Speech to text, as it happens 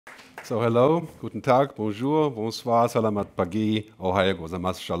So hello, guten Tag, bonjour, bonsoir, salamat pagi, ohayo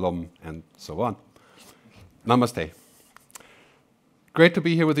gozaimasu, shalom, and so on. Namaste. Great to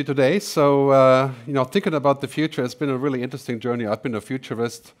be here with you today. So, thinking about the future, it's been a really interesting journey. I've been a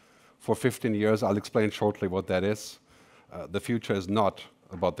futurist for 15 years. I'll explain shortly what that is. The future is not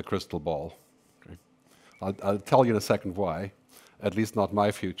about the crystal ball. Okay? I'll tell you in a second why, at least not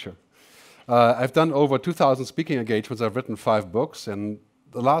my future. I've done over 2,000 speaking engagements. I've written 5 books, and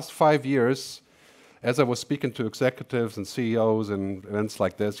the last 5 years, as I was speaking to executives and CEOs and events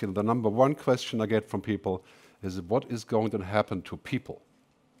like this, the number one question I get from people is what is going to happen to people,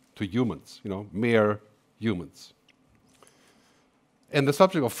 to humans, mere humans. And the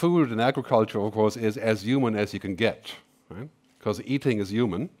subject of food and agriculture, of course, is as human as you can get, right? Because eating is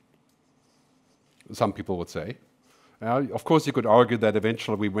human, some people would say. Of course, you could argue that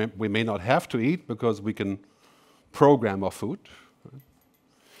eventually we may not have to eat because we can program our food. Right?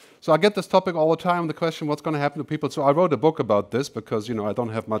 So I get this topic all the time, the question, what's going to happen to people? So I wrote a book about this because, I don't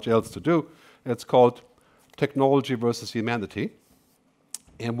have much else to do. It's called Technology versus Humanity.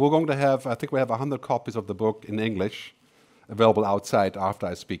 And we're going to have, I think we have 100 copies of the book in English available outside after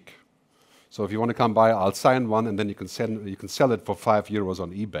I speak. So if you want to come by, I'll sign one, and then you can sell it for €5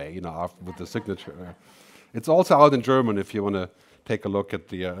 on eBay, with the signature. It's also out in German if you want to take a look at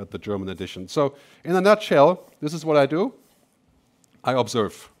the German edition. So in a nutshell, this is what I do. I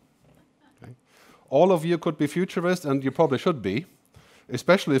observe. Okay? All of you could be futurists, and you probably should be,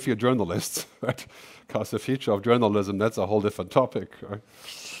 especially if you're journalists, right? Because the future of journalism, that's a whole different topic. Right?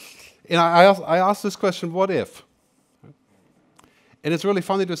 And I asked this question, what if? And it's really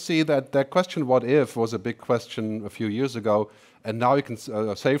funny to see that question, what if, was a big question a few years ago, and now you can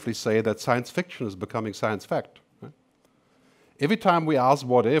safely say that science fiction is becoming science fact. Right? Every time we ask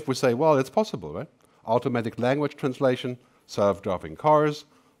what if, we say, well, it's possible, right? Automatic language translation, self-driving cars,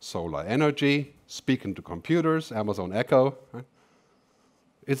 solar energy, speaking to computers, Amazon Echo. Right?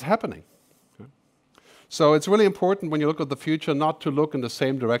 It's happening. Okay? So it's really important when you look at the future not to look in the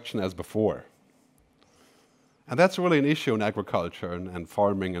same direction as before. And that's really an issue in agriculture and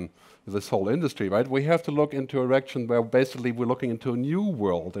farming and this whole industry, right? We have to look into a direction where basically we're looking into a new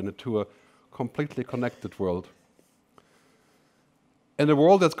world and into a completely connected world. In a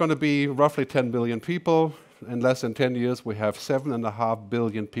world that's going to be roughly 10 billion people, in less than 10 years we have 7.5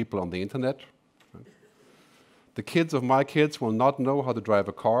 billion people on the internet. Right? The kids of my kids will not know how to drive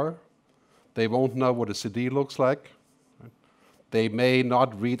a car. They won't know what a CD looks like. Right? They may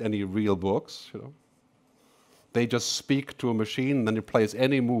not read any real books, They just speak to a machine, and then it plays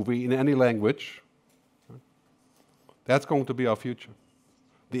any movie in any language. Right? That's going to be our future.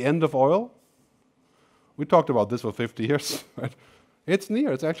 The end of oil, we talked about this for 50 years. Right? It's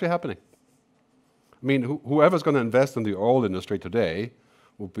near, it's actually happening. I mean, whoever's going to invest in the oil industry today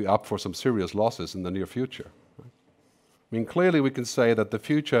will be up for some serious losses in the near future. Right? I mean, clearly we can say that the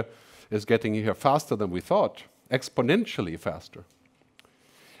future is getting here faster than we thought, exponentially faster.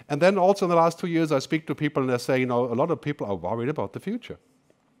 And then also in the last 2 years, I speak to people and they say, a lot of people are worried about the future.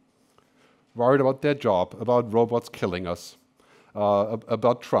 Worried about their job, about robots killing us,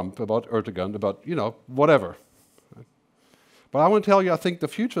 about Trump, about Erdogan, about, whatever. Right? But I want to tell you, I think the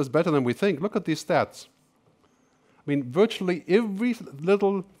future is better than we think. Look at these stats. I mean, virtually every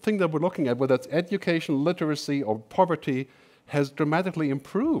little thing that we're looking at, whether it's education, literacy, or poverty, has dramatically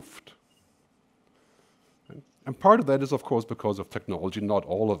improved. And part of that is, of course, because of technology, not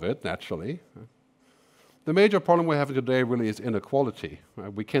all of it, naturally. The major problem we have today really is inequality.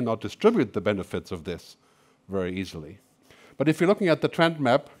 Right? We cannot distribute the benefits of this very easily. But if you're looking at the trend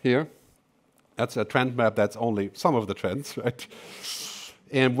map here, that's a trend map that's only some of the trends, right?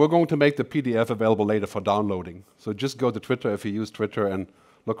 And we're going to make the PDF available later for downloading. So just go to Twitter if you use Twitter and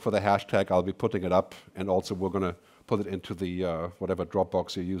look for the hashtag. I'll be putting it up, and also we're going to put it into the whatever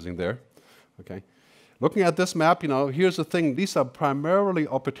Dropbox you're using there. Okay. Looking at this map, here's the thing. These are primarily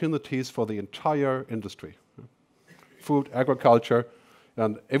opportunities for the entire industry. Food, agriculture,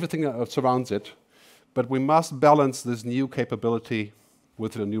 and everything that surrounds it. But we must balance this new capability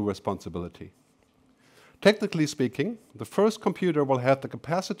with a new responsibility. Technically speaking, the first computer will have the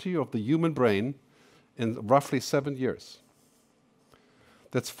capacity of the human brain in roughly 7 years.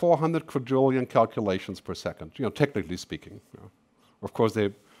 That's 400 quadrillion calculations per second, technically speaking. Of course,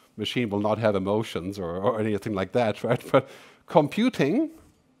 the machine will not have emotions or anything like that, right? But computing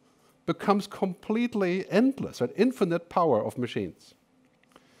becomes completely endless, right? Infinite power of machines.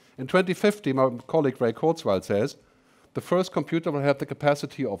 In 2050, my colleague Ray Kurzweil says, the first computer will have the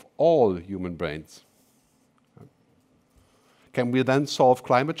capacity of all human brains. Can we then solve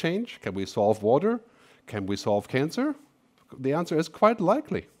climate change? Can we solve water? Can we solve cancer? The answer is quite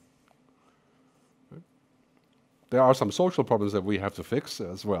likely. There are some social problems that we have to fix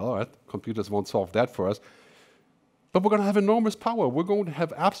as well, right? Computers won't solve that for us. But we're going to have enormous power. We're going to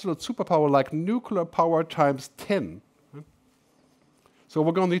have absolute superpower like nuclear power times 10. Right? So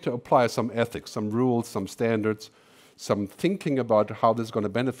we're going to need to apply some ethics, some rules, some standards, some thinking about how this is going to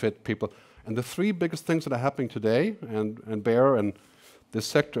benefit people. And the three biggest things that are happening today, and Bear and this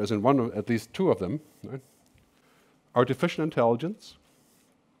sector is in one of, at least two of them, right? Artificial intelligence,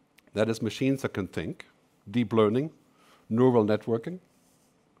 that is machines that can think, deep learning, neural networking.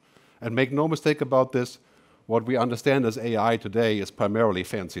 And make no mistake about this, what we understand as AI today is primarily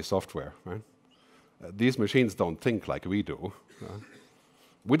fancy software. Right? These machines don't think like we do.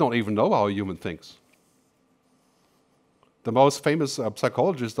 We don't even know how a human thinks. The most famous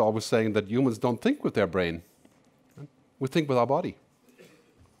psychologists are always saying that humans don't think with their brain. Right? We think with our body.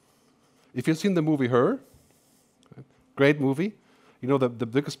 If you've seen the movie Her, right? Great movie, you know the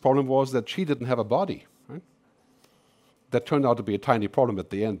biggest problem was that she didn't have a body. Right? That turned out to be a tiny problem at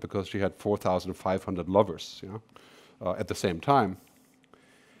the end because she had 4,500 lovers, at the same time.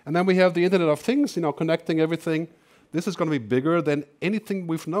 And then we have the Internet of Things, connecting everything. This is going to be bigger than anything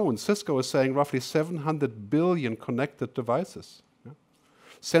we've known. Cisco is saying roughly 700 billion connected devices. Yeah?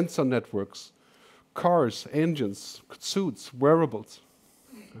 Sensor networks, cars, engines, suits, wearables,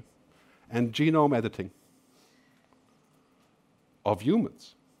 and genome editing of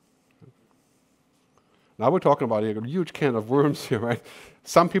humans. Now we're talking about a huge can of worms here, right?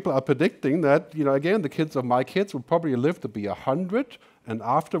 Some people are predicting that, again, the kids of my kids will probably live to be 100, and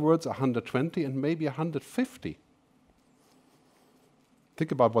afterwards 120, and maybe 150.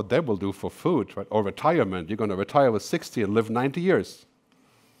 Think about what they will do for food, right? Or retirement. You're going to retire with 60 and live 90 years.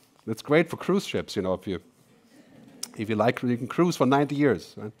 It's great for cruise ships, if you like, you can cruise for 90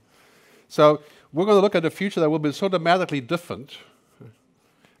 years, right? So we're going to look at a future that will be so dramatically different.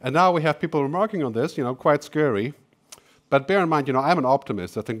 And now we have people remarking on this, quite scary. But bear in mind, I'm an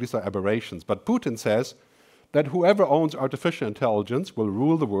optimist. I think these are aberrations. But Putin says that whoever owns artificial intelligence will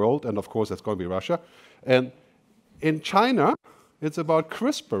rule the world, and of course that's going to be Russia. And in China, it's about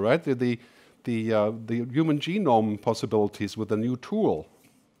CRISPR, right? The human genome possibilities with a new tool.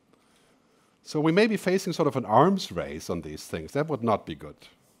 So we may be facing sort of an arms race on these things. That would not be good.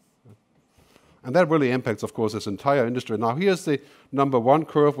 And that really impacts, of course, this entire industry. Now, here's the number one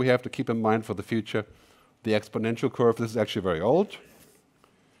curve we have to keep in mind for the future, the exponential curve. This is actually very old.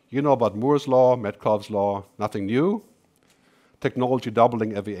 You know about Moore's law, Metcalfe's law, nothing new. Technology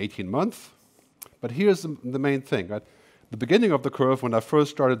doubling every 18 months. But here's the main thing, right? The beginning of the curve, when I first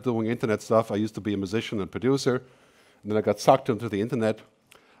started doing internet stuff, I used to be a musician and producer, and then I got sucked into the internet.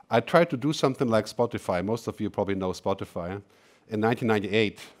 I tried to do something like Spotify. Most of you probably know Spotify. In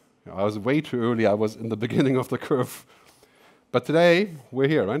 1998. I was way too early. I was in the beginning of the curve. But today, we're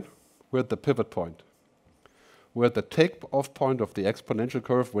here, right? We're at the pivot point. We're at the take-off point of the exponential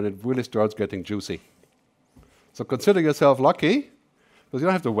curve when it really starts getting juicy. So consider yourself lucky, because you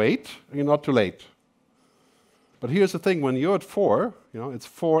don't have to wait, and you're not too late. But here's the thing. When you're at 4, it's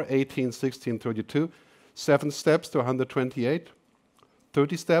 4, 18, 16, 32, 7 steps to 128,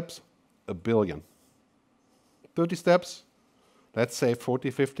 30 steps, 1 billion. 30 steps, let's say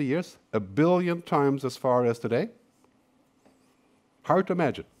 40, 50 years, 1 billion times as far as today. Hard to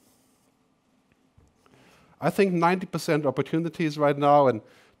imagine. I think 90% opportunities right now and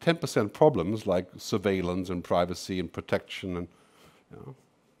 10% problems like surveillance and privacy and protection. And,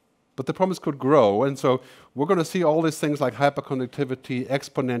 But the problems could grow. And so we're going to see all these things like hyperconnectivity,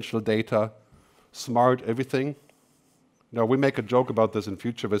 exponential data, smart everything. We make a joke about this in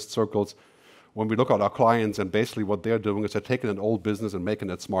futurist circles when we look at our clients, and basically what they're doing is they're taking an old business and making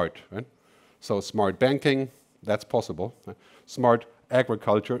it smart. Right? So smart banking, that's possible. Right? Smart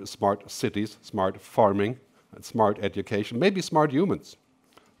agriculture, smart cities, smart farming, and smart education, maybe smart humans.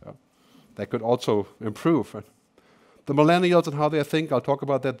 That could also improve. Right? The millennials and how they think, I'll talk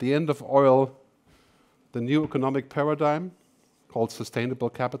about that. The end of oil, the new economic paradigm called sustainable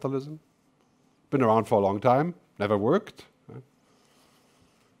capitalism. Been around for a long time, never worked.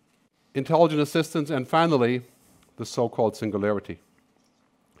 Intelligent assistance, and finally, the so-called singularity.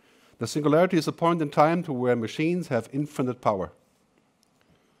 The singularity is a point in time to where machines have infinite power.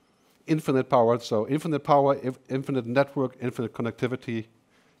 Infinite power, so infinite power, infinite network, infinite connectivity,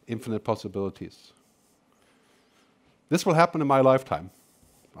 infinite possibilities. This will happen in my lifetime,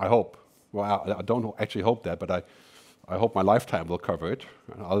 I hope. Well, I don't actually hope that, but I hope my lifetime will cover it.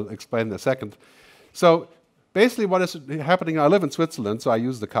 I'll explain in a second. So basically what is happening, I live in Switzerland, so I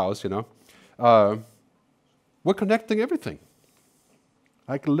use the cows, we're connecting everything.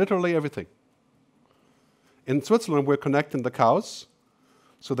 Like literally everything. In Switzerland, we're connecting the cows,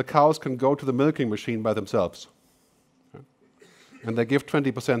 so the cows can go to the milking machine by themselves. and they give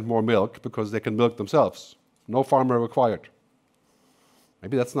 20% more milk because they can milk themselves. No farmer required.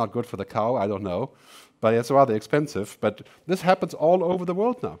 Maybe that's not good for the cow, I don't know, but it's rather expensive. But this happens all over the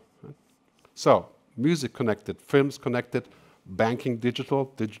world now. So, music connected, films connected, banking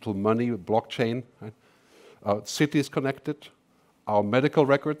digital, digital money, blockchain, cities connected, our medical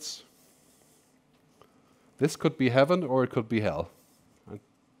records. This could be heaven or it could be hell.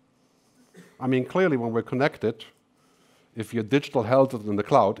 I mean, clearly when we're connected, if your digital health is in the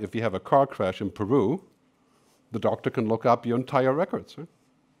cloud, if you have a car crash in Peru, the doctor can look up your entire records. Right?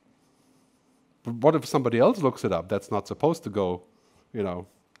 But what if somebody else looks it up that's not supposed to go,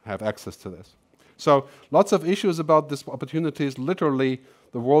 have access to this? So lots of issues about these opportunities, literally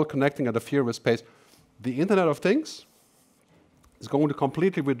the world connecting at a furious pace. The Internet of Things is going to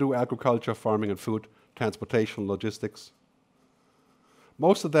completely redo agriculture, farming and food, transportation, logistics.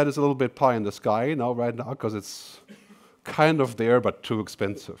 Most of that is a little bit pie in the sky right now, because it's kind of there, but too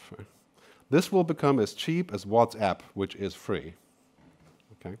expensive. Right? This will become as cheap as WhatsApp, which is free.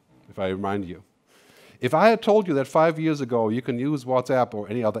 Okay? If I remind you. If I had told you that 5 years ago you can use WhatsApp or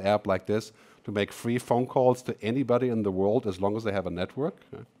any other app like this to make free phone calls to anybody in the world as long as they have a network,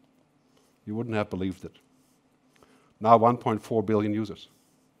 you wouldn't have believed it. Now 1.4 billion users.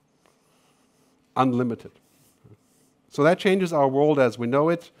 Unlimited. So that changes our world as we know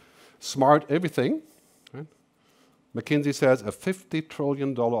it. Smart everything. Right? McKinsey says a $50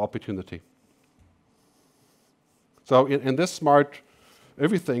 trillion opportunity. So in this smart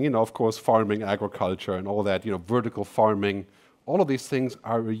everything, of course, farming, agriculture, and all that, vertical farming, all of these things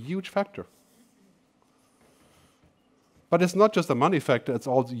are a huge factor. But it's not just a money factor, it's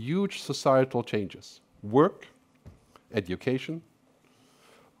all huge societal changes. Work, education,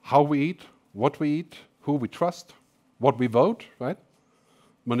 how we eat, what we eat, who we trust, what we vote, right?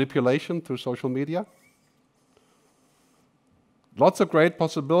 Manipulation through social media. Lots of great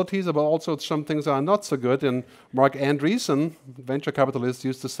possibilities, but also some things are not so good. And Mark Andreessen, venture capitalist,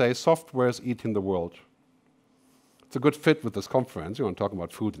 used to say, software is eating the world. It's a good fit with this conference. I'm talking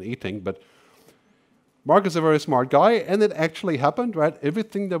about food and eating, but Mark is a very smart guy, and it actually happened, right?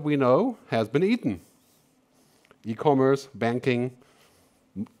 Everything that we know has been eaten. E-commerce, banking,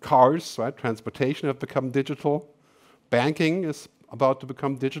 cars, right? Transportation have become digital. Banking is about to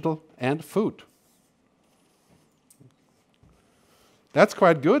become digital, and food. That's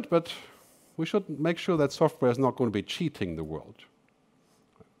quite good, but we should make sure that software is not going to be cheating the world.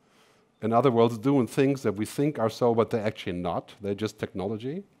 In other words, doing things that we think are so, but they're actually not. They're just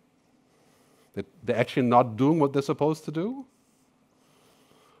technology. They're actually not doing what they're supposed to do.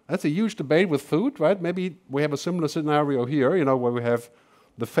 That's a huge debate with food, right? Maybe we have a similar scenario here, where we have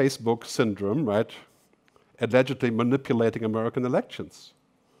the Facebook syndrome, right? Allegedly manipulating American elections.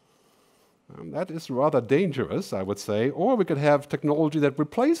 That is rather dangerous, I would say. Or we could have technology that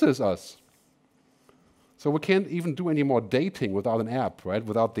replaces us. So we can't even do any more dating without an app, right?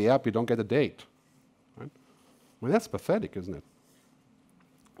 Without the app, you don't get a date. Right? I mean, that's pathetic, isn't it?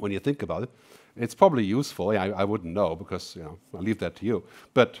 When you think about it. It's probably useful. I wouldn't know because, I'll leave that to you.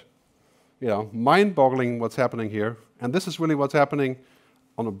 But, mind-boggling what's happening here. And this is really what's happening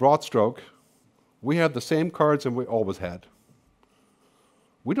on a broad stroke. We have the same cards that we always had.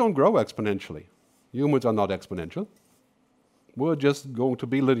 We don't grow exponentially. Humans are not exponential. We're just going to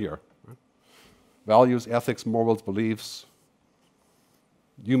be linear. Right? Values, ethics, morals, beliefs,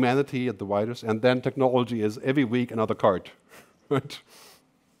 humanity at the widest, and then technology is every week another card. Right?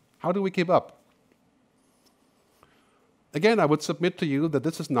 How do we keep up? Again, I would submit to you that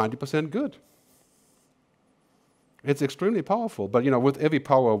this is 90% good. It's extremely powerful, but with every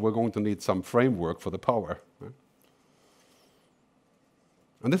power, we're going to need some framework for the power. Right?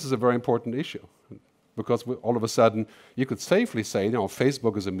 And this is a very important issue, because all of a sudden, you could safely say,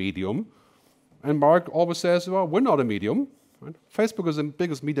 Facebook is a medium, and Mark always says, well, we're not a medium. Right? Facebook is the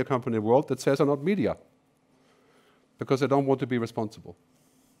biggest media company in the world that says they're not media, because they don't want to be responsible.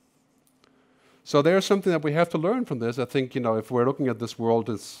 So there's something that we have to learn from this. I think, if we're looking at this world,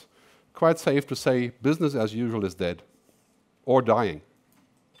 it's quite safe to say business as usual is dead or dying.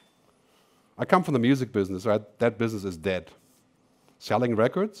 I come from the music business, right? That business is dead. Selling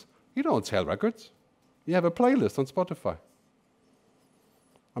records? You don't sell records. You have a playlist on Spotify.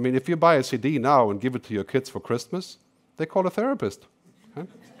 I mean, if you buy a CD now and give it to your kids for Christmas, they call a therapist. Huh?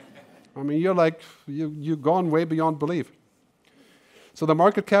 I mean, you've gone way beyond belief. So the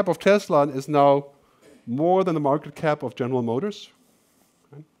market cap of Tesla is now more than the market cap of General Motors.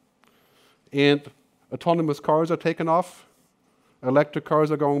 Right? And autonomous cars are taking off. Electric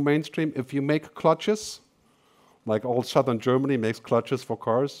cars are going mainstream. If you make clutches, like all southern Germany makes clutches for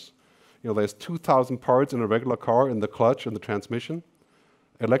cars, there's 2,000 parts in a regular car, in the clutch and the transmission.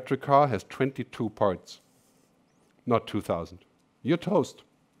 Electric car has 22 parts, not 2,000. You're toast.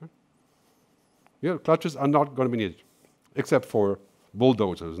 Your clutches are not going to be needed, except for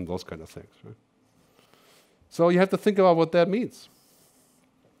bulldozers and those kind of things. Right? So you have to think about what that means.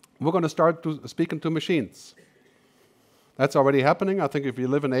 We're going to start speaking to machines. That's already happening. I think if you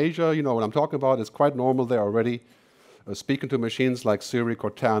live in Asia, you know what I'm talking about. It's quite normal there already. Speaking to machines like Siri,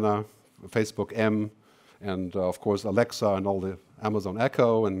 Cortana, Facebook M, and of course Alexa and all the Amazon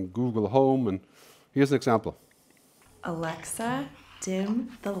Echo and Google Home. And here's an example. Alexa,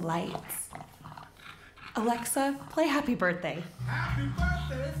 dim the lights. Alexa, play Happy Birthday. Happy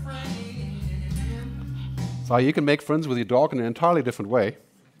birthday, friend. So you can make friends with your dog in an entirely different way.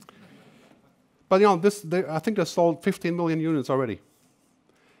 But I think they sold 15 million units already.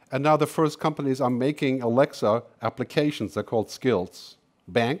 And now the first companies are making Alexa applications. They're called Skills.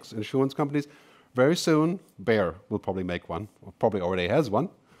 Banks, insurance companies. Very soon, Bayer will probably make one, or probably already has one,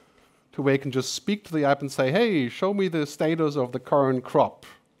 to where you can just speak to the app and say, hey, show me the status of the current crop.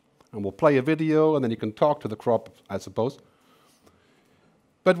 And we'll play a video, and then you can talk to the crop, I suppose.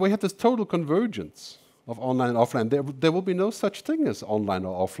 But we have this total convergence of online and offline. There will be no such thing as online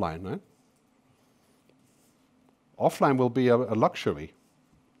or offline, right? Offline will be a luxury,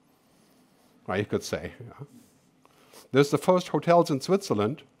 well, you could say. Yeah. There's the first hotels in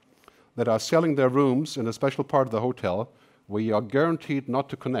Switzerland that are selling their rooms in a special part of the hotel where you are guaranteed not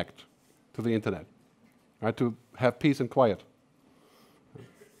to connect to the internet, right, to have peace and quiet.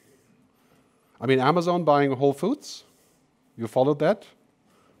 I mean, Amazon buying Whole Foods, you followed that?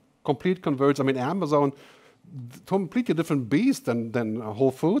 Complete convergence. I mean, Amazon, completely different beast than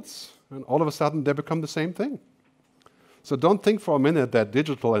Whole Foods, and all of a sudden they become the same thing. So don't think for a minute that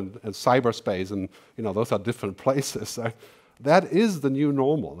digital and cyberspace and those are different places. That is the new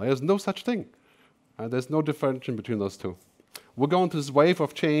normal. There's no such thing. There's no differentiation between those two. We're going through this wave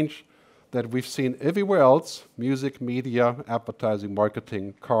of change that we've seen everywhere else: music, media, advertising,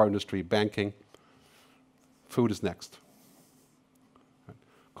 marketing, car industry, banking. Food is next.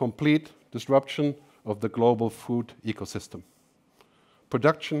 Complete disruption of the global food ecosystem.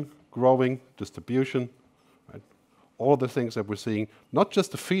 Production, growing, distribution, right? All the things that we're seeing, not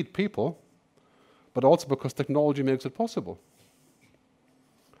just to feed people, but also because technology makes it possible.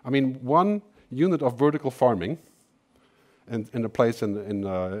 I mean, one unit of vertical farming in a place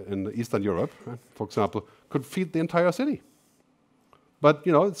in Eastern Europe, right, for example, could feed the entire city. But,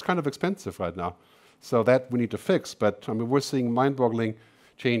 it's kind of expensive right now. So that we need to fix. But, I mean, we're seeing mind-boggling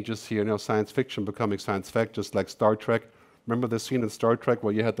changes here. Science fiction becoming science fact, just like Star Trek. Remember the scene in Star Trek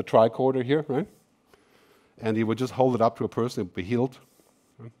where you had the tricorder here, right? And you would just hold it up to a person, it would be healed.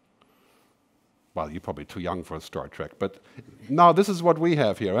 Right? Well, you're probably too young for Star Trek. But now this is what we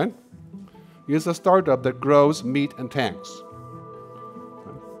have here, right? Here's a startup that grows meat and tanks.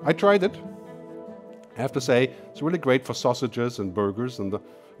 I tried it. I have to say, it's really great for sausages and burgers, and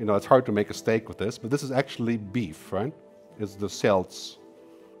it's hard to make a steak with this, but this is actually beef, right? It's the cells.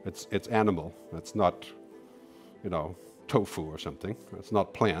 It's animal. It's not, tofu or something. It's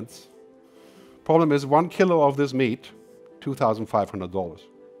not plants. Problem is, 1 kilo of this meat, $2,500.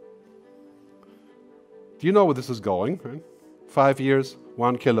 Do you know where this is going? Right? 5 years,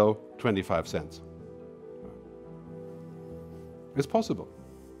 1 kilo, 25 cents. It's possible.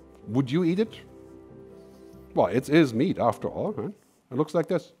 Would you eat it? Well, it is meat after all, right? It looks like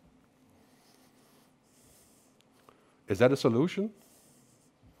this. Is that a solution?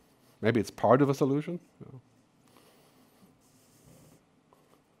 Maybe it's part of a solution.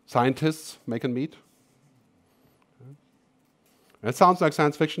 Scientists making meat. It sounds like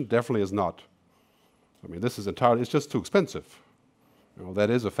science fiction. Definitely is not. I mean, this is entirely, it's just too expensive. That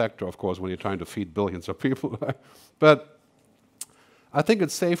is a factor, of course, when you're trying to feed billions of people. But I think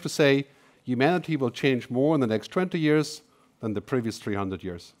it's safe to say humanity will change more in the next 20 years than the previous 300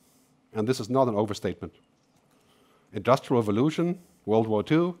 years. And this is not an overstatement. Industrial Revolution, World War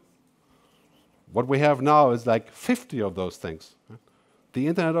II. What we have now is like 50 of those things. The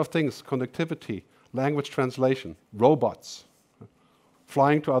Internet of Things, connectivity, language translation, robots,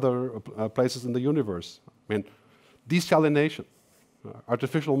 flying to other places in the universe. I mean, desalination,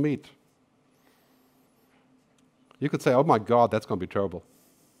 artificial meat. You could say, oh my God, that's going to be terrible.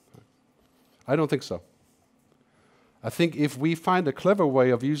 I don't think so. I think if we find a clever way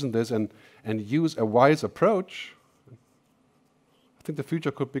of using this and use a wise approach, I think the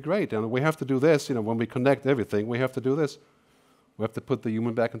future could be great. And we have to do this, when we connect everything, we have to do this. We have to put the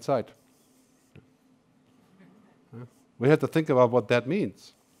human back inside. We have to think about what that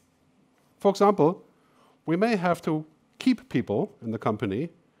means. For example, we may have to keep people in the company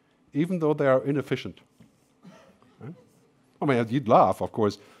even though they are inefficient. Right? I mean, you'd laugh, of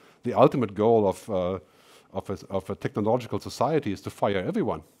course. The ultimate goal of a technological society is to fire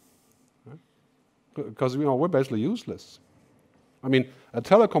everyone, right? Because we're basically useless. I mean, a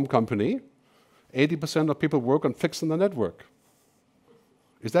telecom company, 80% of people work on fixing the network.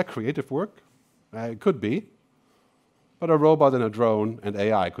 Is that creative work? It could be, but a robot and a drone and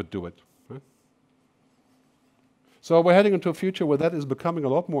AI could do it. Right? So we're heading into a future where that is becoming a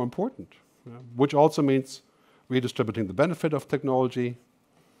lot more important, which also means redistributing the benefit of technology,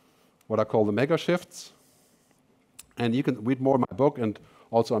 what I call the mega shifts. And you can read more in my book and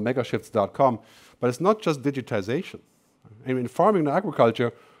also on megashifts.com. But it's not just digitization. I mean, in farming and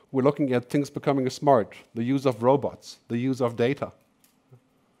agriculture, we're looking at things becoming smart, the use of robots, the use of data.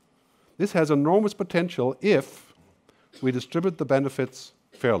 This has enormous potential if we distribute the benefits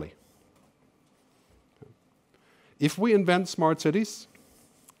fairly. If we invent smart cities,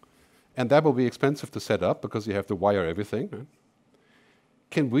 and that will be expensive to set up because you have to wire everything, right?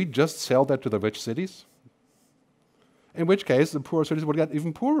 Can we just sell that to the rich cities? In which case, the poor cities will get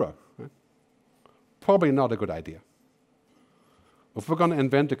even poorer. Right? Probably not a good idea. If we're going to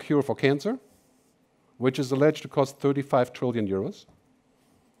invent a cure for cancer, which is alleged to cost 35 trillion euros,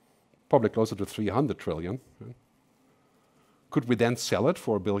 probably closer to 300 trillion, right? Could we then sell it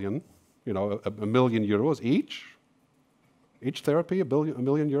for a billion, a million euros each? Each therapy, a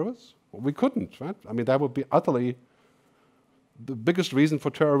million euros? Well, we couldn't, right? I mean, that would be utterly the biggest reason for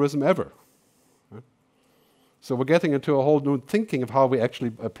terrorism ever. Right? So we're getting into a whole new thinking of how we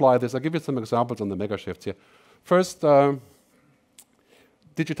actually apply this. I'll give you some examples on the mega shifts here. First,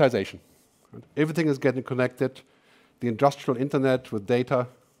 digitization. Right? Everything is getting connected. The industrial internet with data,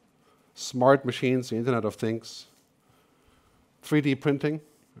 smart machines, the Internet of Things, 3D printing.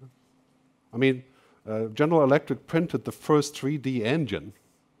 I mean, General Electric printed the first 3D engine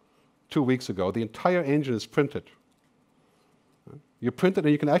 2 weeks ago. The entire engine is printed. You print it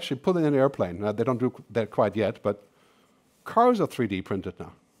and you can actually put it in an airplane. Now, they don't do that quite yet, but cars are 3D printed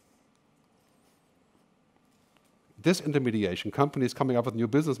now. Disintermediation, companies coming up with new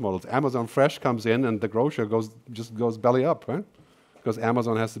business models. Amazon Fresh comes in and the grocer just goes belly up, right? Because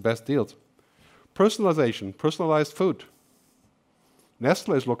Amazon has the best deals. Personalization, personalized food.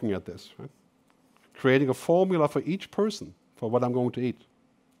 Nestle is looking at this, right? Creating a formula for each person for what I'm going to eat.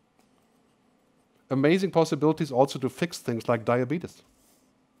 Amazing possibilities also to fix things like diabetes,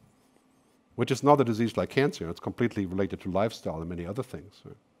 which is not a disease like cancer. It's completely related to lifestyle and many other things.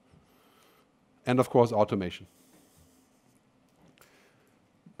 Right? And of course, automation.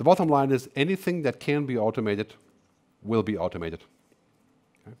 The bottom line is anything that can be automated will be automated.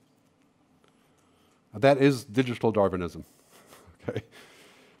 Okay? That is digital Darwinism. Okay?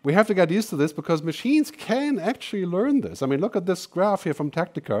 We have to get used to this because machines can actually learn this. I mean, look at this graph here from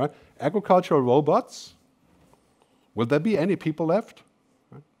Technica. Agricultural robots. Will there be any people left?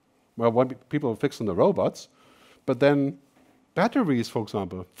 Right? Well, people are fixing the robots, but then batteries, for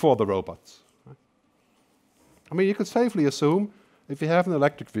example, for the robots. Right? I mean, you could safely assume if you have an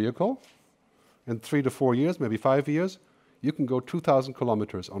electric vehicle, in 3 to 4 years, maybe 5 years, you can go 2,000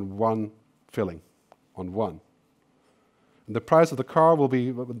 kilometers on one filling, on one. And the price of the car will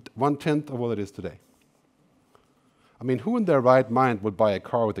be 1/10 of what it is today. I mean, who in their right mind would buy a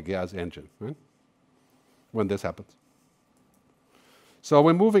car with a gas engine, right? When this happens? So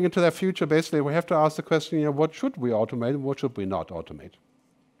we're moving into that future. Basically, we have to ask the question, what should we automate and what should we not automate?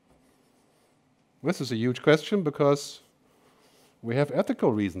 This is a huge question because we have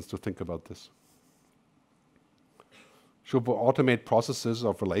ethical reasons to think about this. Should we automate processes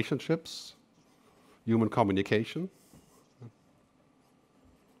of relationships, human communication?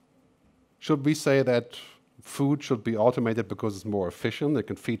 Should we say that food should be automated because it's more efficient, it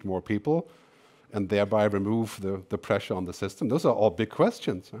can feed more people, and thereby remove the pressure on the system? Those are all big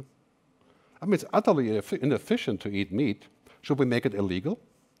questions. Huh? I mean, it's utterly inefficient to eat meat. Should we make it illegal?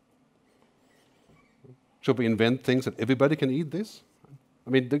 Should we invent things that everybody can eat this? I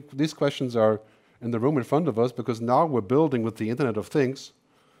mean, these questions are in the room in front of us because now we're building with the Internet of Things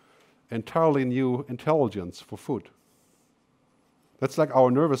entirely new intelligence for food. That's like our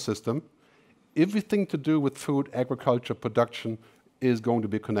nervous system. Everything to do with food, agriculture, production is going to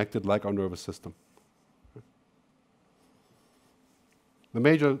be connected like our nervous system. The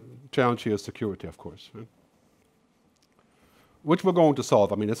major challenge here is security, of course, right? Which we're going to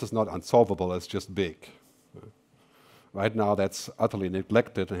solve. I mean, this is not unsolvable, it's just big. Right now, that's utterly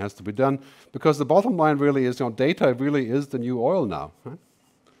neglected and has to be done because the bottom line really is, data really is the new oil now. Right?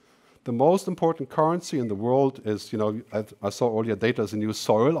 The most important currency in the world is, I saw earlier data is the new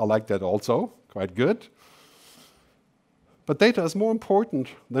soil. I like that also, quite good. But data is more important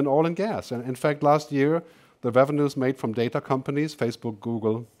than oil and gas. And in fact, last year, the revenues made from data companies, Facebook,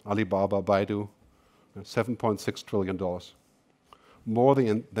 Google, Alibaba, Baidu, $7.6 trillion, more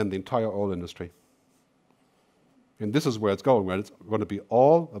than the entire oil industry. And this is where it's going, where it's going to be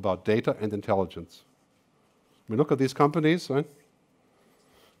all about data and intelligence. I mean, look at these companies, right?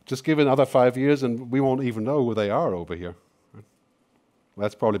 Just give it another 5 years and we won't even know who they are over here. Right? Well,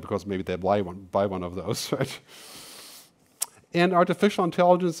 that's probably because maybe they buy one of those, right? And artificial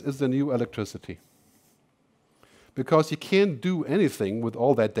intelligence is the new electricity. Because you can't do anything with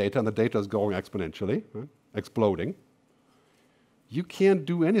all that data, and the data is going exponentially, right? Exploding. You can't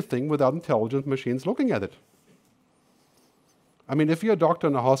do anything without intelligent machines looking at it. I mean, if you're a doctor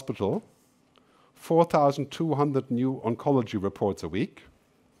in a hospital, 4,200 new oncology reports a week,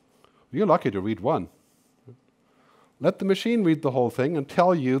 you're lucky to read one. Let the machine read the whole thing and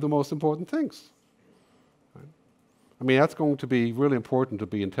tell you the most important things. Right? I mean, that's going to be really important to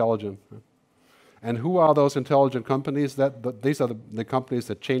be intelligent. Right? And who are those intelligent companies? These are the companies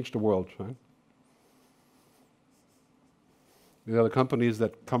that change the world. Right? These are the companies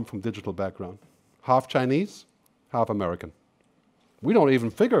that come from digital background. Half Chinese, half American. We don't even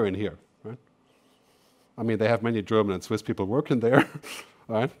figure in here. Right? I mean, they have many German and Swiss people working there,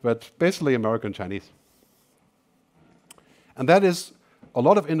 right? But basically American Chinese. And that is, a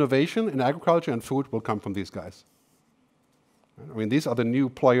lot of innovation in agriculture and food will come from these guys. I mean, these are the new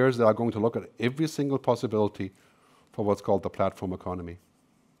players that are going to look at every single possibility for what's called the platform economy.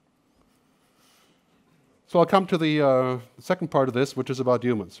 So I'll come to the second part of this, which is about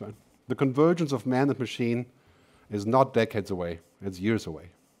humans. Right? The convergence of man and machine is not decades away, it's years away.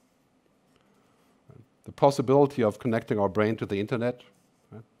 Right? The possibility of connecting our brain to the internet,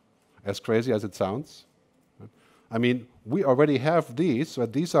 right? As crazy as it sounds. Right? I mean, we already have these, so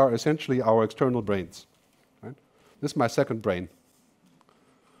these are essentially our external brains. Right? This is my second brain.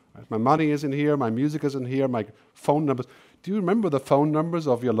 Right? My money is in here, my music is in here, my phone numbers. Do you remember the phone numbers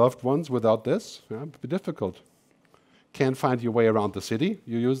of your loved ones without this? Yeah, it'd be difficult. Can't find your way around the city,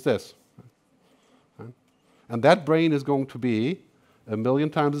 you use this. Right? And that brain is going to be 1 million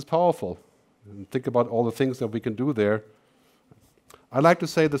times as powerful. And think about all the things that we can do there. I like to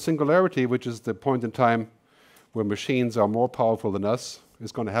say the singularity, which is the point in time where machines are more powerful than us,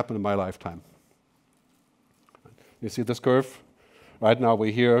 is going to happen in my lifetime. You see this curve? Right now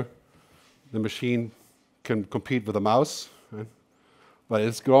we're here. The machine can compete with a mouse. Right? But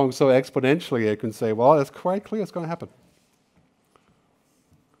it's growing so exponentially, you can say, well, it's quite clear it's going to happen.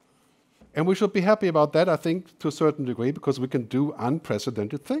 And we should be happy about that, I think, to a certain degree, because we can do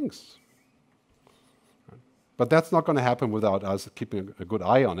unprecedented things. Right? But that's not going to happen without us keeping a good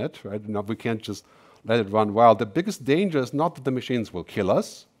eye on it. Right? No, we can't just let it run wild. The biggest danger is not that the machines will kill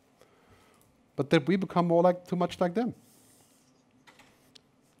us, but that we become too much like them.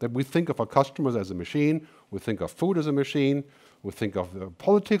 That we think of our customers as a machine, we think of food as a machine, we think of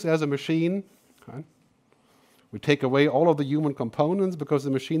politics as a machine. Right? We take away all of the human components because the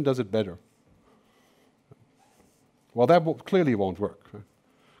machine does it better. Well, that clearly won't work. Right?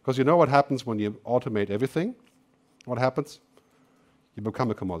 Because you know what happens when you automate everything? What happens? You become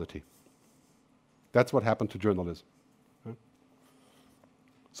a commodity. That's what happened to journalism. Right?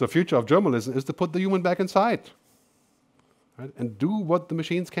 So the future of journalism is to put the human back inside. Right? And do what the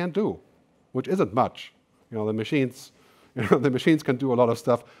machines can't do, which isn't much. You know, the machines can do a lot of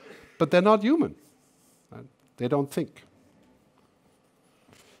stuff, but they're not human. Right? They don't think.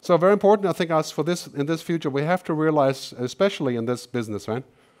 So very important, I think, in this future, we have to realize, especially in this business, right?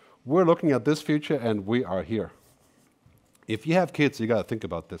 We're looking at this future and we are here. If you have kids, you got to think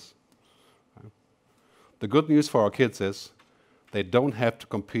about this. Right? The good news for our kids is they don't have to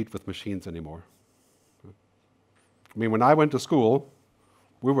compete with machines anymore. I mean, when I went to school,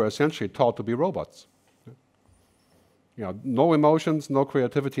 we were essentially taught to be robots. You know, no emotions, no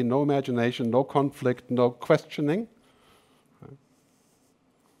creativity, no imagination, no conflict, no questioning.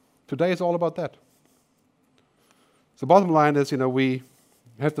 Today is all about that. So the bottom line is, we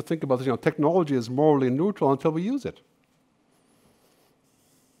have to think about this. Technology is morally neutral until we use it.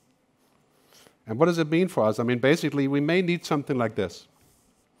 And what does it mean for us? I mean, basically, we may need something like this.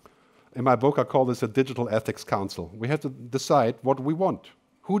 In my book, I call this a digital ethics council. We have to decide what we want.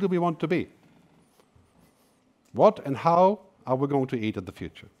 Who do we want to be? What and how are we going to eat in the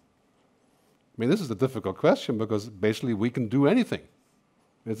future? I mean, this is a difficult question because basically we can do anything.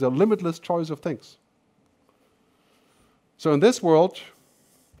 It's a limitless choice of things. So in this world,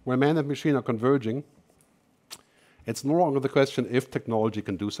 where man and machine are converging, it's no longer the question if technology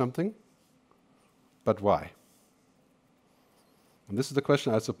can do something, but why. And this is the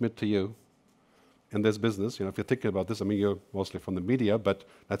question I submit to you. in this business. If you're thinking about this, I mean, you're mostly from the media, but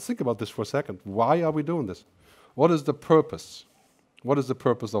let's think about this for a second. Why are we doing this? What is the purpose? What is the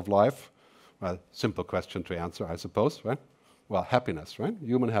purpose of life? Well, simple question to answer, I suppose, right? Well, happiness, right?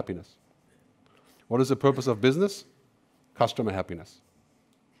 Human happiness. What is the purpose of business? Customer happiness.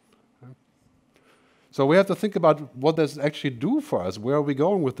 Right? So we have to think about what does it actually do for us? Where are we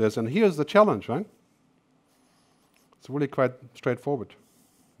going with this? And here's the challenge, right? It's really quite straightforward.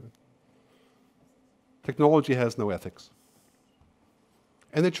 Technology has no ethics.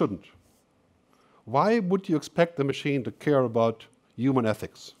 And it shouldn't. Why would you expect the machine to care about human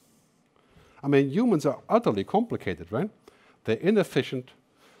ethics? I mean, humans are utterly complicated, right? They're inefficient.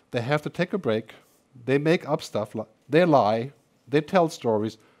 They have to take a break. They make up stuff. They lie. They tell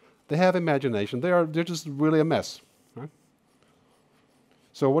stories. They have imagination. They're just really a mess, right?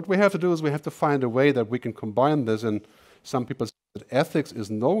 So what we have to do is we have to find a way that we can combine this. And some people say that ethics is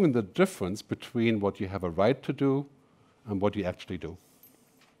knowing the difference between what you have a right to do and what you actually do.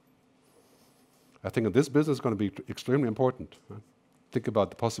 I think in this business is going to be extremely important. Right? Think about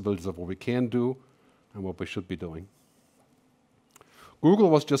the possibilities of what we can do and what we should be doing. Google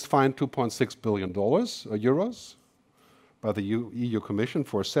was just fined $2.6 billion euros by the EU Commission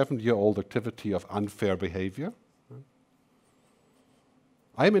for a 7-year-old activity of unfair behavior.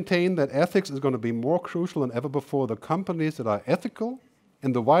 I maintain that ethics is going to be more crucial than ever before. The companies that are ethical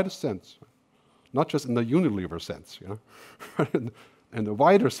in the widest sense, not just in the Unilever sense, in the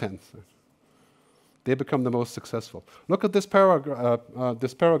wider sense, they become the most successful. Look at this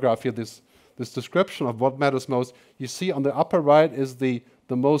paragraph here, this description of what matters most. You see on the upper right is the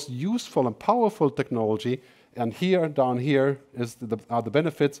most useful and powerful technology, and here, down here, are the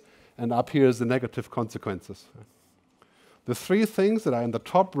benefits, and up here is the negative consequences. The three things that are in the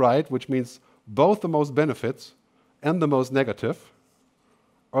top right, which means both the most benefits and the most negative,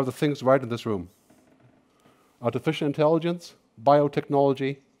 are the things right in this room. Artificial intelligence,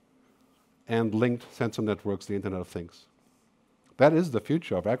 biotechnology, and linked sensor networks, the Internet of Things. That is the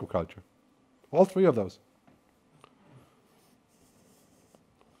future of agriculture. All three of those.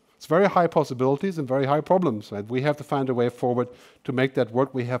 It's very high possibilities and very high problems. Right? We have to find a way forward to make that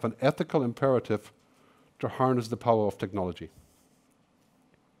work. We have an ethical imperative to harness the power of technology.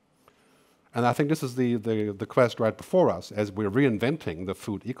 And I think this is the quest right before us as we're reinventing the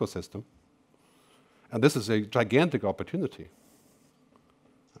food ecosystem. And this is a gigantic opportunity.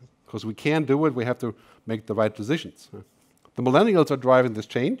 Because we can do it, we have to make the right decisions. The millennials are driving this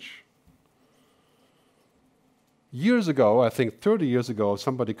change. Years ago, I think 30 years ago,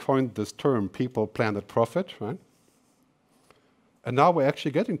 somebody coined this term, people, planet, profit, right? And now we're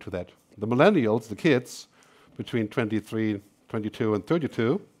actually getting to that. The millennials, the kids, between 23, 22, and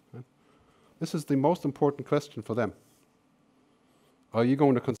 32, right? This is the most important question for them. Are you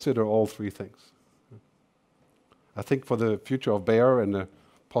going to consider all three things? I think for the future of Bayer and the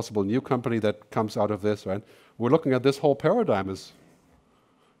possible new company that comes out of this, right? We're looking at this whole paradigm as,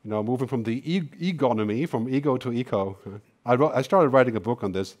 moving from the egonomy, from ego to eco. I started writing a book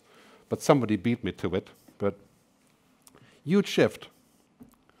on this, but somebody beat me to it. But huge shift.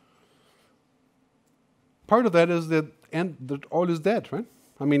 Part of that is that oil is dead, right?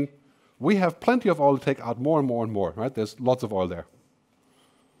 I mean, we have plenty of oil to take out more and more and more, right? There's lots of oil there.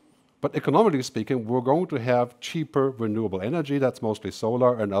 But economically speaking, we're going to have cheaper renewable energy, that's mostly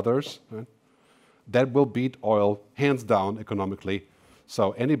solar and others, right? That will beat oil hands down economically.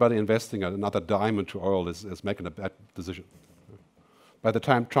 So anybody investing another dime into oil is making a bad decision. By the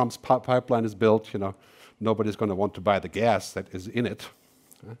time Trump's pipeline is built, nobody's going to want to buy the gas that is in it.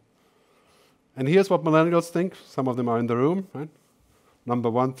 Right? And here's what millennials think. Some of them are in the room. Right? Number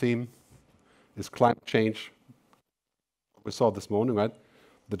one theme is climate change. We saw this morning, right?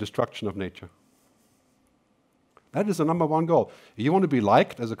 The destruction of nature. That is the number one goal. If you want to be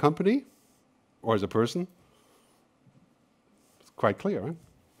liked as a company or as a person, it's quite clear, right?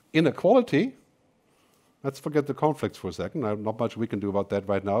 Inequality, let's forget the conflicts for a second. Not much we can do about that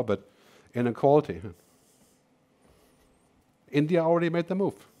right now, but inequality. India already made the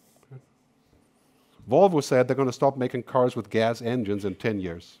move. Volvo said they're going to stop making cars with gas engines in 10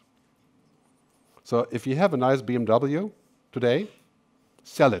 years. So if you have a nice BMW today,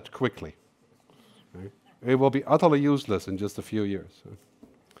 sell it quickly. Right? It will be utterly useless in just a few years.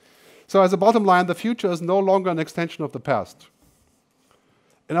 So as a bottom line, the future is no longer an extension of the past.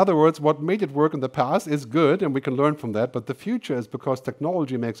 In other words, what made it work in the past is good, and we can learn from that, but the future is, because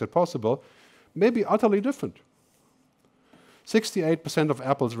technology makes it possible, may be utterly different. 68% of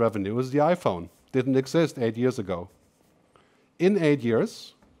Apple's revenue is the iPhone. Didn't exist 8 years ago. In 8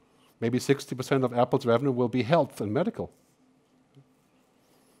 years, maybe 60% of Apple's revenue will be health and medical.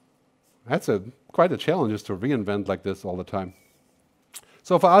 That's quite a challenge, is to reinvent like this all the time.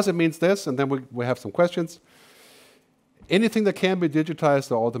 So for us, it means this, and then we have some questions. Anything that can be digitized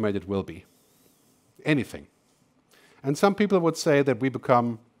or automated will be. Anything. And some people would say that we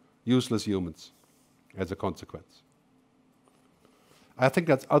become useless humans as a consequence. I think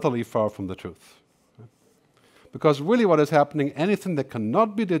that's utterly far from the truth. Because really what is happening, anything that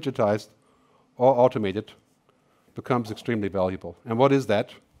cannot be digitized or automated becomes extremely valuable. And what is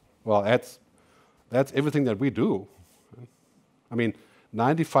that? Well, that's everything that we do. I mean,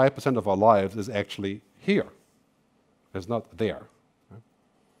 95% of our lives is actually here. It's not there.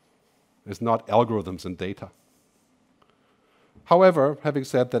 It's not algorithms and data. However, having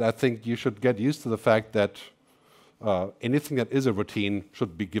said that, I think you should get used to the fact that anything that is a routine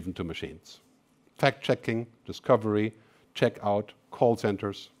should be given to machines. Fact-checking, discovery, checkout, call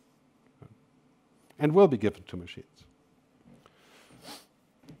centers, and will be given to machines.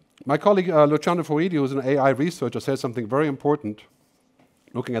 My colleague Luciano Foridi, who's an AI researcher, says something very important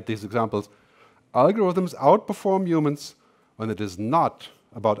looking at these examples. Algorithms outperform humans when it is not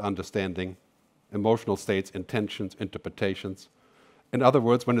about understanding emotional states, intentions, interpretations. In other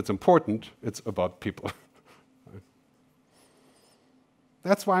words, when it's important, it's about people.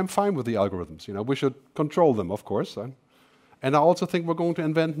 That's why I'm fine with the algorithms. We should control them, of course. And I also think we're going to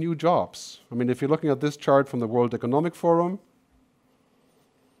invent new jobs. I mean, if you're looking at this chart from the World Economic Forum,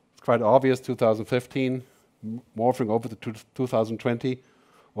 it's quite obvious, 2015, morphing over to 2020.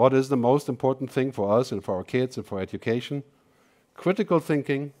 What is the most important thing for us and for our kids and for education? Critical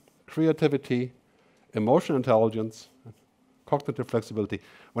thinking, creativity, emotional intelligence, cognitive flexibility.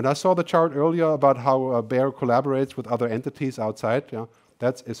 When I saw the chart earlier about how Bayer collaborates with other entities outside,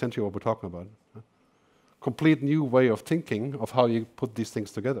 that's essentially what we're talking about. Complete new way of thinking of how you put these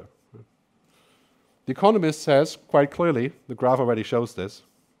things together. The Economist says quite clearly, the graph already shows this,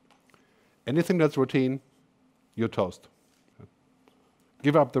 anything that's routine, you're toast.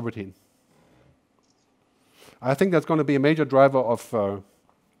 Give up the routine. I think that's going to be a major driver of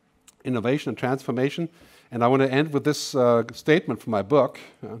innovation and transformation. And I want to end with this statement from my book.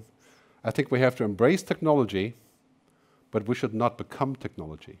 I think we have to embrace technology, but we should not become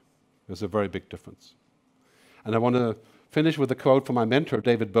technology. There's a very big difference. And I want to finish with a quote from my mentor,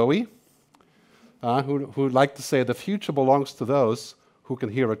 David Bowie, who liked to say, "The future belongs to those who can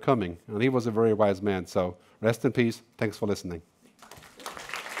hear it coming." And he was a very wise man. So rest in peace. Thanks for listening.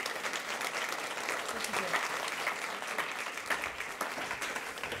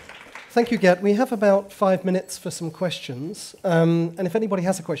 Thank you, Gert. We have about 5 minutes for some questions. And if anybody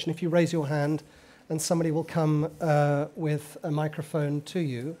has a question, if you raise your hand, and somebody will come with a microphone to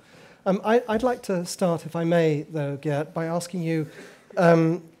you. I'd like to start, if I may, though, Gert, by asking you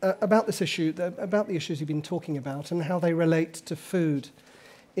about this issue, about the issues you've been talking about and how they relate to food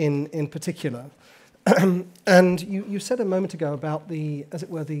in particular. And you said a moment ago about as it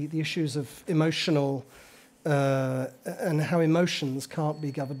were, the issues of emotional and how emotions can't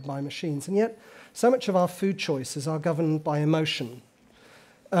be governed by machines. And yet, so much of our food choices are governed by emotion.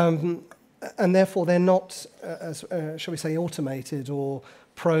 And therefore, they're not, shall we say, automated or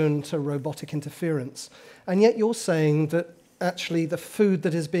prone to robotic interference. And yet you're saying that actually the food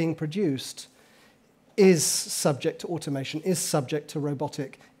that is being produced is subject to automation, is subject to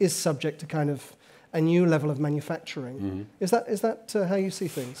robotic, is subject to kind of a new level of manufacturing. Mm-hmm. Is that how you see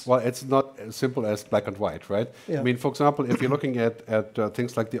things? Well, it's not as simple as black and white, right? Yeah. I mean, for example, if you're looking at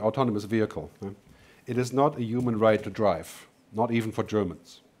things like the autonomous vehicle, it is not a human right to drive, not even for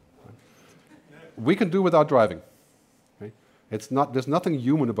Germans. We can do without driving. Okay? There's nothing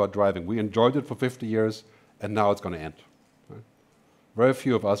human about driving. We enjoyed it for 50 years, and now it's going to end. Right? Very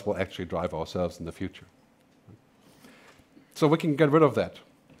few of us will actually drive ourselves in the future. So we can get rid of that.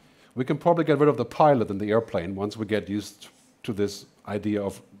 We can probably get rid of the pilot in the airplane once we get used to this idea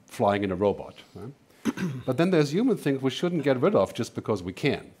of flying in a robot. Right? But then there's human things we shouldn't get rid of just because we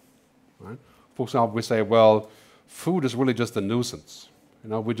can. Right? For example, we say, well, food is really just a nuisance.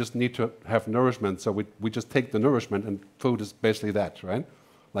 We just need to have nourishment, so we just take the nourishment, and food is basically that, right?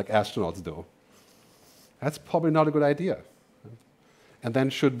 Like astronauts do. That's probably not a good idea. And then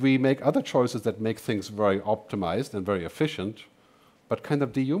should we make other choices that make things very optimized and very efficient, but kind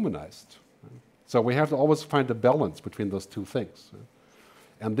of dehumanized? So we have to always find a balance between those two things.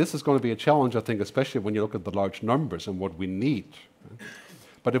 And this is going to be a challenge, I think, especially when you look at the large numbers and what we need.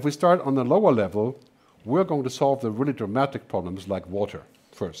 But if we start on the lower level, we're going to solve the really dramatic problems like water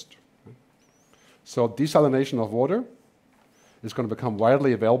first. So desalination of water is going to become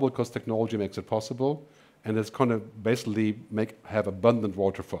widely available because technology makes it possible, and it's going to basically have abundant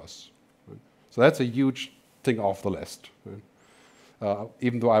water for us. So that's a huge thing off the list.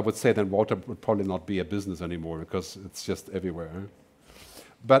 Even though I would say then water would probably not be a business anymore because it's just everywhere.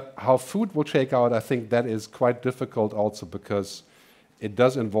 But how food will shake out, I think that is quite difficult also because it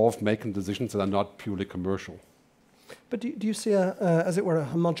does involve making decisions that are not purely commercial. But do you see, as it were, a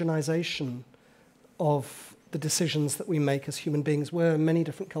homogenization of the decisions that we make as human beings? We're many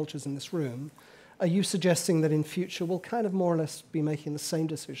different cultures in this room. Are you suggesting that in future we'll kind of more or less be making the same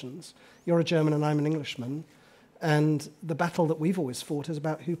decisions? You're a German and I'm an Englishman, and the battle that we've always fought is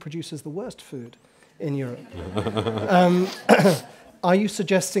about who produces the worst food in Europe. Are you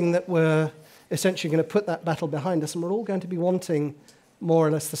suggesting that we're essentially going to put that battle behind us and we're all going to be wanting more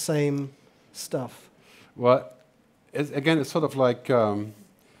or less the same stuff? Well, again, it's sort of like,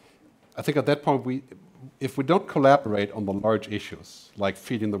 I think at that point, if we don't collaborate on the large issues, like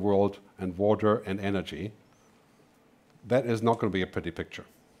feeding the world and water and energy, that is not going to be a pretty picture.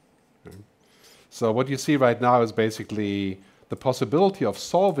 Okay? So what you see right now is basically the possibility of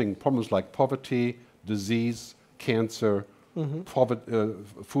solving problems like poverty, disease, cancer,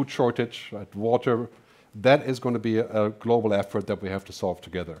 food shortage, right, water. That is going to be a global effort that we have to solve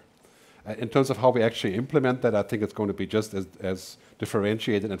together. In terms of how we actually implement that, I think it's going to be just as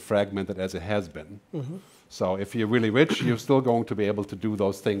differentiated and fragmented as it has been. So if you're really rich, you're still going to be able to do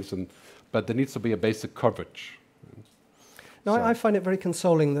those things, but there needs to be a basic coverage. Now, I find it very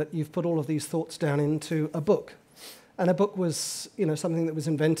consoling that you've put all of these thoughts down into a book. And a book was, something that was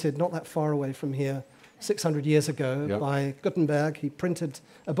invented not that far away from here, 600 years ago, by Gutenberg. He printed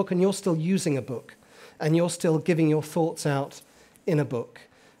a book, and you're still using a book, and you're still giving your thoughts out in a book.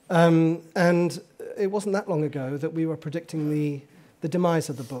 And it wasn't that long ago that we were predicting the demise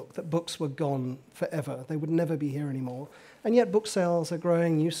of the book, that books were gone forever. They would never be here anymore. And yet book sales are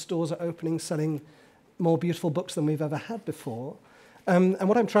growing, new stores are opening, selling more beautiful books than we've ever had before. And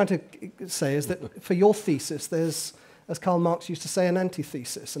what I'm trying to say is that for your thesis, there's, as Karl Marx used to say, an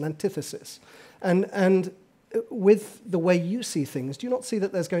antithesis, an antithesis. And with the way you see things, do you not see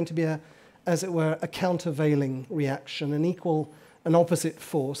that there's going to be as it were, a countervailing reaction, an opposite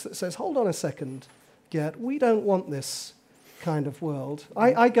force that says, hold on a second, Gert, we don't want this kind of world.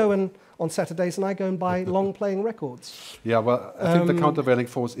 I go on Saturdays and I go and buy long-playing records. Yeah, well, I think the countervailing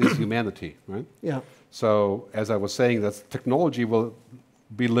force is humanity, right? Yeah. So, as I was saying, that technology will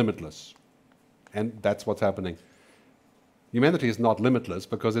be limitless, and that's what's happening. Humanity is not limitless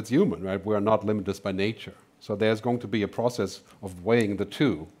because it's human, right? We are not limitless by nature. So there's going to be a process of weighing the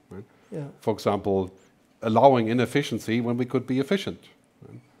two, right? Yeah. For example, allowing inefficiency when we could be efficient.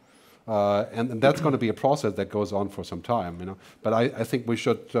 Right? And that's going to be a process that goes on for some time, But I think we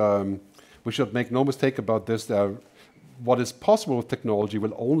should make no mistake about this. What is possible with technology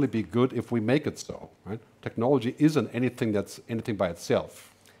will only be good if we make it so. Right? Technology isn't anything by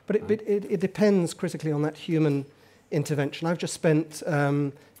itself. But it depends critically on that human intervention. I've just spent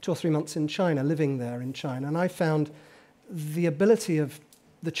 2 or 3 months in China, living there in China, and I found the ability of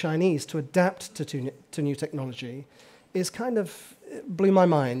the Chinese to adapt to new technology is kind of blew my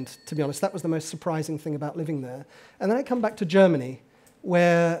mind, to be honest. That was the most surprising thing about living there. And then I come back to Germany,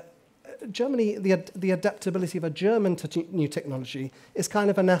 where Germany, the adaptability of a German to new technology is kind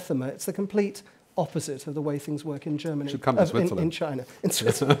of anathema. It's the complete opposite of the way things work in Germany. Should come to Switzerland. In China. In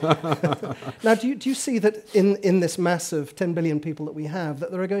Switzerland. Now, do you see that in this mass of 10 billion people that we have, that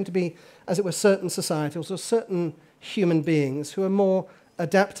there are going to be, as it were, certain societies or certain human beings who are more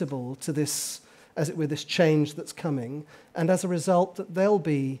adaptable to this, as it were, this change that's coming, and as a result that they'll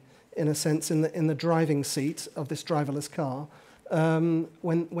be, in a sense, in the driving seat of this driverless car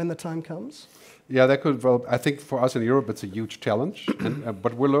when the time comes? Yeah, that could. Well, I think for us in Europe, it's a huge challenge,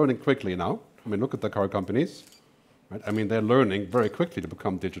 but we're learning quickly now. I mean, look at the car companies. Right? I mean, they're learning very quickly to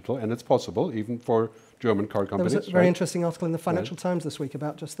become digital, and it's possible even for German car companies. There was a very interesting article in the Financial Times this week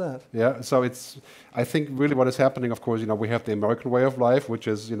about just that. Yeah, so I think really what is happening, of course, we have the American way of life, which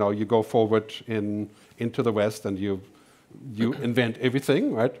is, you go forward into the West and you invent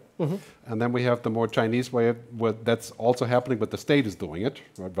everything, right? Mm-hmm. And then we have the more Chinese way where that's also happening, but the state is doing it,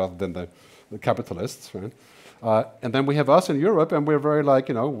 right, rather than the capitalists, right? And then we have us in Europe, and we're very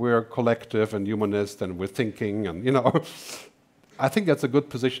we're collective and humanist, and we're thinking, and I think that's a good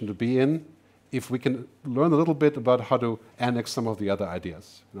position to be in if we can learn a little bit about how to annex some of the other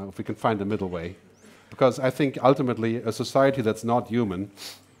ideas, if we can find a middle way. Because I think ultimately a society that's not human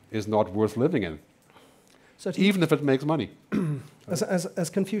is not worth living in, so even if it makes money. As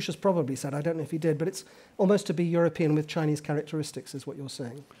Confucius probably said, I don't know if he did, but it's almost to be European with Chinese characteristics is what you're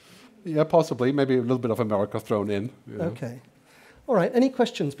saying. Yeah, possibly. Maybe a little bit of America thrown in. Okay. All right. Any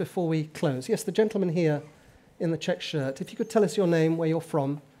questions before we close? Yes, the gentleman here in the check shirt. If you could tell us your name, where you're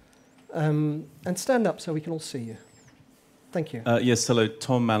from, and stand up so we can all see you. Thank you. Yes, hello,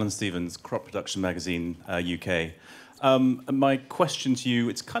 Tom Allen-Stevens, Crop Production Magazine, UK. My question to you,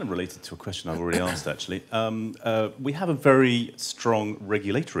 it's kind of related to a question I've already asked, actually. We have a very strong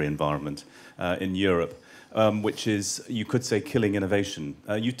regulatory environment in Europe, which is, you could say, killing innovation.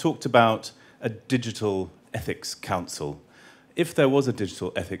 You talked about a digital ethics council. If there was a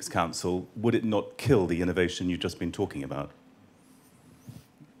digital ethics council, would it not kill the innovation you've just been talking about?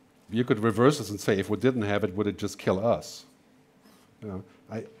 You could reverse this and say, if we didn't have it, would it just kill us? You know,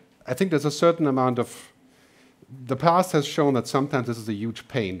 I think there's a certain amount of... The past has shown that sometimes this is a huge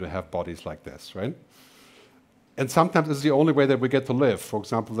pain to have bodies like this, right? And sometimes it's the only way that we get to live. For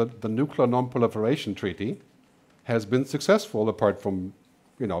example, the Nuclear Non-Proliferation Treaty has been successful, apart from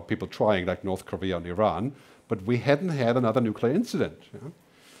people trying, like North Korea and Iran, but we hadn't had another nuclear incident.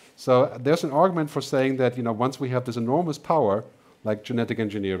 So there's an argument for saying that once we have this enormous power, like genetic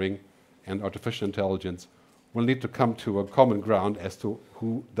engineering and artificial intelligence, we'll need to come to a common ground as to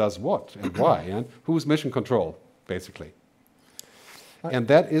who does what and why, and who's mission control, basically. And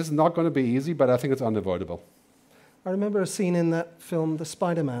that is not going to be easy, but I think it's unavoidable. I remember a scene in that film, the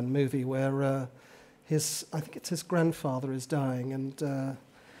Spider-Man movie, where I think it's his grandfather is dying, and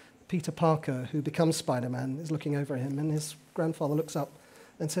Peter Parker, who becomes Spider-Man, is looking over at him, and his grandfather looks up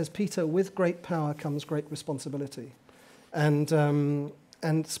and says, "Peter, with great power comes great responsibility." And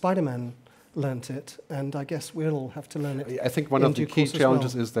Spider-Man learnt it, and I guess we'll all have to learn it. I think one of the key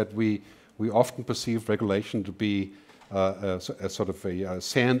challenges is that we often perceive regulation to be a sort of a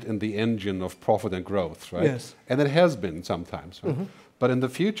sand in the engine of profit and growth, right? Yes. And it has been sometimes. Right? But in the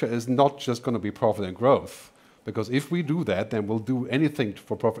future, it's not just going to be profit and growth, because if we do that, then we'll do anything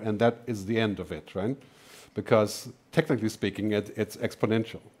for profit, and that is the end of it, right? Because technically speaking, it's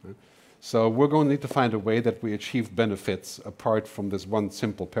exponential. Right? So we're going to need to find a way that we achieve benefits apart from this one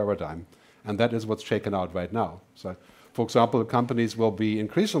simple paradigm, and that is what's shaken out right now. So, for example, companies will be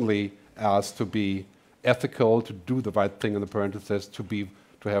increasingly asked to be ethical, to do the right thing in the parenthesis, to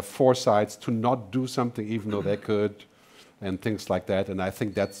have foresights, to not do something even though they could, and things like that. And I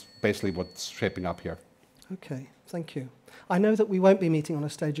think that's basically what's shaping up here. Okay, thank you. I know that we won't be meeting on a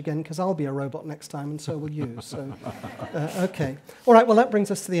stage again because I'll be a robot next time, and so will you. So, okay. All right, well, that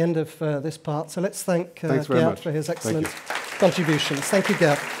brings us to the end of this part. So let's thank Gert for his excellent contributions. Thank you,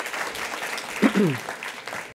 Gert.